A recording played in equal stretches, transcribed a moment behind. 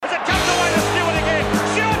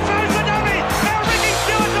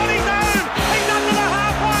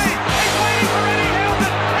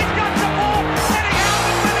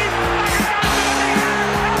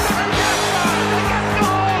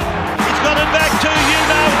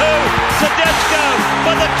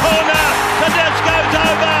for the corner. Tedesco's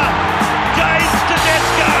over. James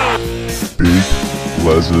Tedesco. Big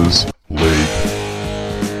Les's League.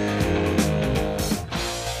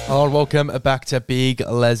 Hello and welcome back to Big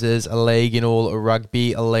Les's League in all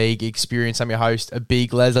rugby league experience. I'm your host,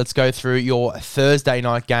 Big Les. Let's go through your Thursday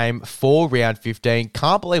night game for round 15.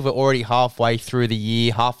 Can't believe we're already halfway through the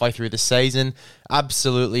year, halfway through the season.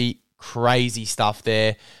 Absolutely crazy stuff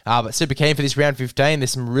there. But super keen for this round 15. There's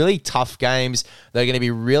some really tough games. They're going to be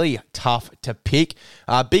really tough to pick.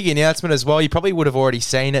 Big announcement as well. You probably would have already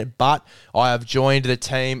seen it, but I have joined the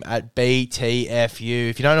team at BTFU.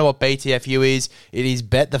 If you don't know what BTFU is, it is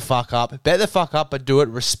bet the fuck up. Bet the fuck up, but do it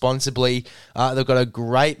responsibly. They've got a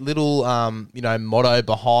great little, motto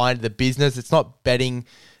behind the business. It's not betting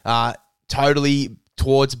totally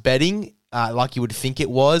towards betting like you would think it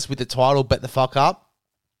was with the title Bet the Fuck Up.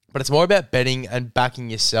 But it's more about betting and backing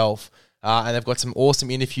yourself. And they've got some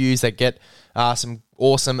awesome interviews that get some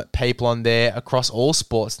awesome people on there across all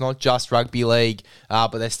sports, not just rugby league,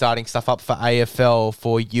 but they're starting stuff up for AFL,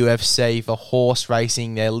 for UFC, for horse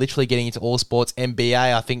racing. They're literally getting into all sports. NBA,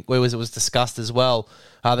 I think it was discussed as well.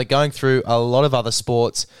 They're going through a lot of other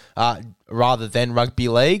sports rather than rugby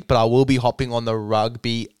league, but I will be hopping on the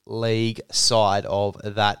rugby league side of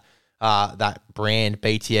that brand,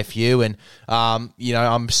 BTFU, and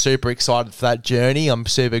I'm super excited for that journey. I'm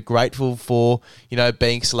super grateful for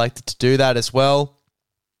being selected to do that as well.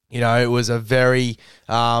 It was a very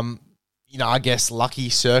I guess lucky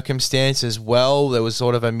circumstance as well. There was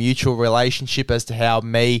sort of a mutual relationship as to how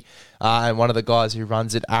me and one of the guys who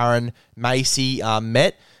runs it, Aaron Macy,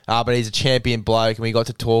 met. But he's a champion bloke, and we got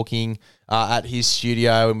to talking at his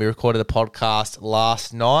studio, and we recorded a podcast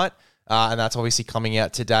last night. And that's obviously coming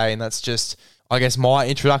out today. And that's just, I guess, my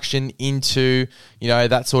introduction into,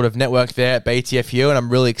 that sort of network there at BTFU. And I'm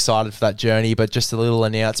really excited for that journey. But just a little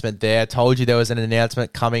announcement there. I told you there was an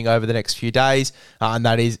announcement coming over the next few days. And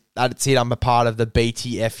that's it. I'm a part of the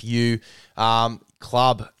BTFU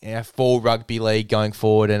club for rugby league going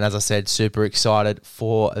forward. And as I said, super excited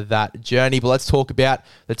for that journey. But let's talk about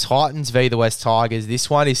the Titans v the West Tigers. This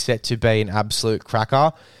one is set to be an absolute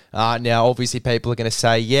cracker. Now, obviously, people are going to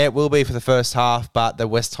say, yeah, it will be for the first half, but the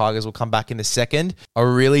West Tigers will come back in the second. I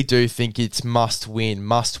really do think it's must win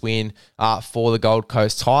for the Gold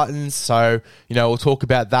Coast Titans. So, we'll talk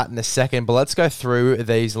about that in a second, but let's go through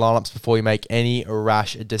these lineups before we make any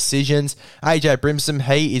rash decisions. AJ Brimson,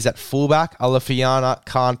 he is at fullback. Alafiana,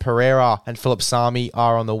 Khan Pereira, and Philip Sami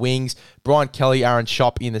are on the wings. Brian Kelly, Aaron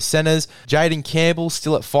Schopp in the centres. Jaden Campbell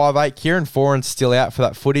still at 5'8". Kieran Foran still out for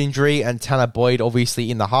that foot injury. And Tanner Boyd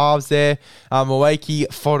obviously in the halves there. Mwaki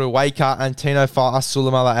Fotuaika and Tino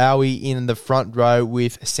Fa'asulamala-Aui in the front row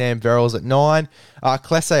with Sam Verrills at 9.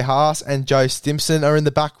 Klese Haas and Joe Stimson are in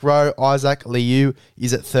the back row. Isaac Liu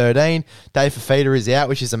is at 13. Dave Fafita is out,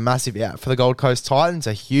 which is a massive out for the Gold Coast Titans.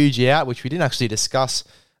 A huge out, which we didn't actually discuss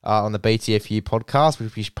on the BTFU podcast,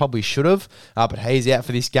 which we probably should have, but he's out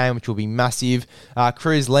for this game, which will be massive.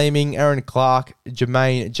 Cruz Leeming, Aaron Clark,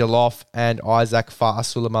 Jermaine Jaloff, and Isaac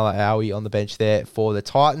Fa'asulamala-Aui on the bench there for the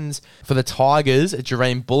Titans. For the Tigers,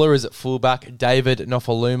 Jareem Buller is at fullback, David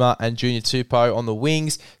Nofaluma and Junior Tupou on the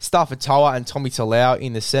wings, Stafford Toa and Tommy Talau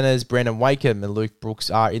in the centres, Brandon Wakeham and Luke Brooks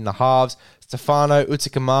are in the halves, Stefano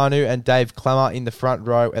Utakamanu and Dave Clemmer in the front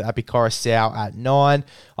row, at Abikora Sau at 9.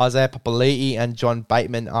 Isaiah Papali'i and John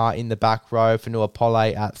Bateman are in the back row. Fanua Pole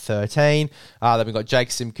at 13. Then we've got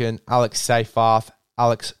Jake Simpkin, Alex Seyfarth,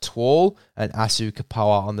 Alex Twall, and Asu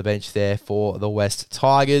Kapoa on the bench there for the West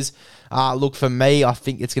Tigers. Look, for me, I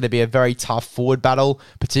think it's going to be a very tough forward battle,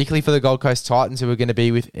 particularly for the Gold Coast Titans, who are going to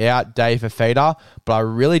be without Dave Fafita. But I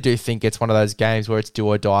really do think it's one of those games where it's do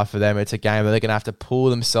or die for them. It's a game where they're going to have to pull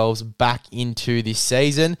themselves back into this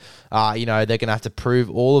season. They're going to have to prove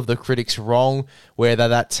all of the critics wrong, where they're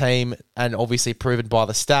that team, and obviously proven by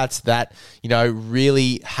the stats, that,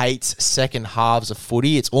 really hates second halves of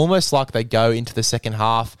footy. It's almost like they go into the second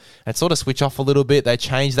half and sort of switch off a little bit. They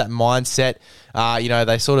change that mindset.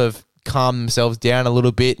 They sort of calm themselves down a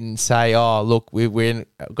little bit and say, oh, look, we've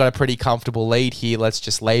got a pretty comfortable lead here. Let's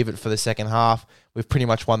just leave it for the second half. We've pretty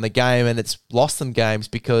much won the game, and it's lost them games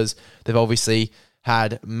because they've obviously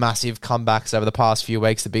had massive comebacks over the past few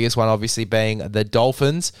weeks. The biggest one obviously being the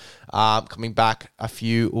Dolphins, coming back a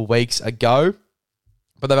few weeks ago.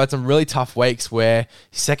 But they've had some really tough weeks where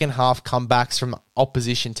second half comebacks from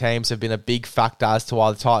opposition teams have been a big factor as to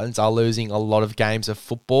why the Titans are losing a lot of games of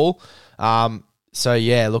football. So,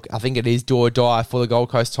 yeah, look, I think it is do or die for the Gold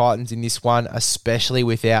Coast Titans in this one, especially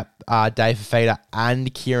without Dave Fafita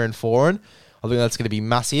and Kieran Foran. I think that's going to be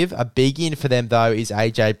massive. A big in for them, though, is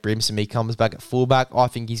AJ Brimson. He comes back at fullback. I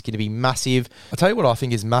think he's going to be massive. I'll tell you what I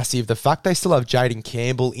think is massive. The fact they still have Jaden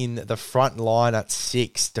Campbell in the front line at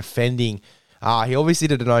 6 defending. He obviously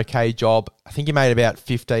did an okay job. I think he made about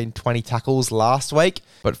 15, 20 tackles last week.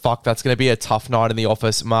 But fuck, that's going to be a tough night in the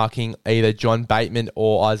office, marking either John Bateman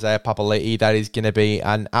or Isaiah Papali'i. That is going to be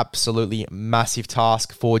an absolutely massive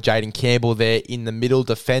task for Jaden Campbell there in the middle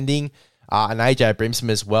defending. And AJ Brimson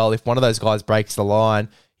as well. If one of those guys breaks the line,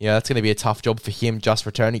 that's going to be a tough job for him just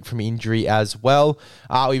returning from injury as well.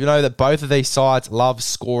 We know that both of these sides love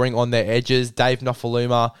scoring on their edges. Dave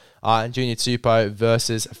Nofaluma and Junior Tupou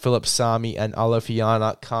versus Philip Sami and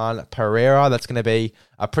Alofiana Khan Pereira. That's going to be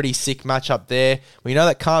a pretty sick matchup there. We know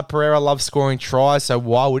that Khan Pereira loves scoring tries, so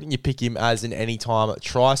why wouldn't you pick him as an anytime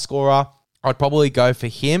try scorer? I'd probably go for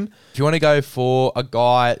him. If you want to go for a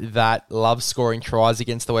guy that loves scoring tries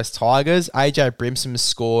against the West Tigers, AJ Brimson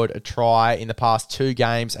scored a try in the past 2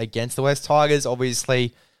 games against the West Tigers.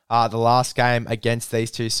 Obviously, the last game against these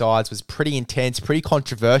two sides was pretty intense, pretty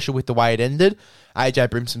controversial with the way it ended. AJ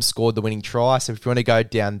Brimson scored the winning try, so if you want to go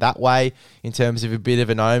down that way in terms of a bit of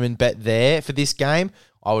an omen bet there for this game,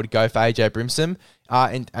 I would go for AJ Brimson.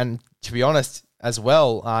 And to be honest, as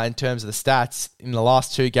well, in terms of the stats, in the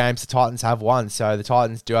last 2 games, the Titans have won. So the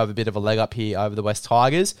Titans do have a bit of a leg up here over the West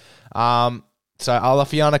Tigers. So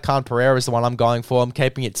Alofiana Khan Pereira is the one I'm going for. I'm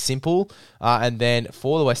keeping it simple. And then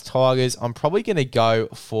for the West Tigers, I'm probably going to go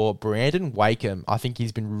for Brandon Wakeham. I think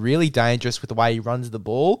he's been really dangerous with the way he runs the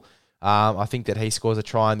ball. I think that he scores a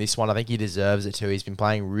try in this one. I think he deserves it too. He's been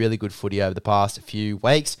playing really good footy over the past few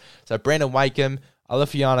weeks. So Brandon Wakeham,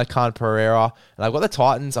 Alofiana Khan Pereira, and I've got the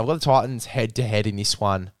Titans. Head-to-head in this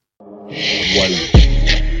one. 1.